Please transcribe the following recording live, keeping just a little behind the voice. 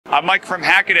I'm Mike from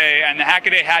Hackaday, and the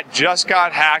Hackaday hat just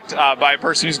got hacked by a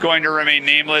person who's going to remain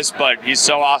nameless, but he's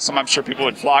so awesome, I'm sure people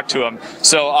would flock to him.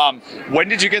 So when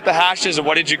did you get the hashes, and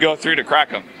what did you go through to crack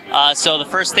them? So the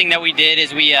first thing that we did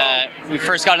is we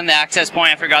first got in the access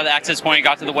point. After we got the access point, we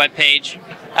got to the web page.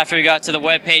 After we got to the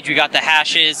web page, we got the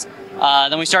hashes.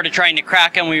 Then we started trying to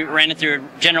crack them. We ran it through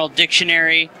a general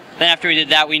dictionary. Then after we did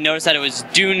that, we noticed that it was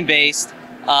Dune-based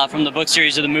from the book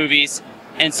series of the movies.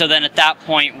 And so then at that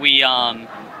point, we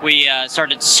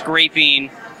started scraping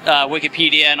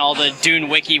Wikipedia and all the Dune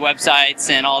Wiki websites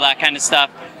and all that kind of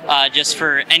stuff, just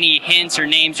for any hints or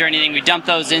names or anything. We dumped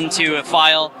those into a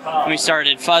file, and we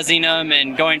started fuzzing them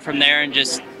and going from there and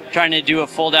just trying to do a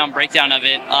full-down breakdown of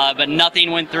it. But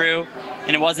nothing went through,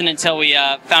 and it wasn't until we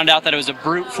found out that it was a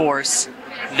brute force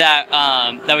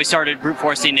that we started brute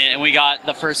forcing it, and we got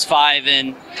the first 5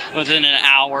 in within an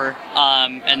hour,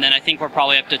 and then I think we're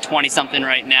probably up to 20-something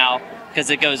right now, because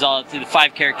it goes all through the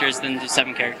 5 characters, then to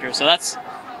 7 characters. So that's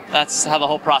how the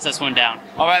whole process went down.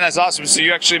 Oh man, that's awesome. So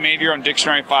you actually made your own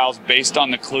dictionary files based on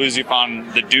the clues you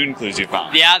found, the Dune clues you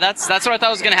found. Yeah, that's what I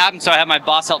thought was going to happen. So I have my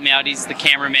boss help me out. He's the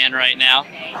cameraman right now.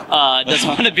 Doesn't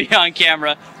want to be on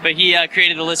camera, but he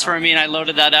created the list for me, and I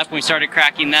loaded that up, and we started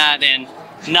cracking that, and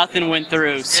nothing went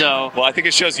through. So well, I think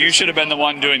it shows you should have been the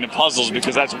one doing the puzzles,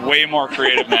 because that's way more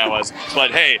creative than I was.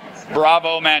 But hey,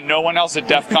 bravo, man. No one else at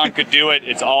DEF CON could do it.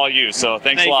 It's all you. So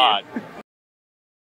thanks a lot.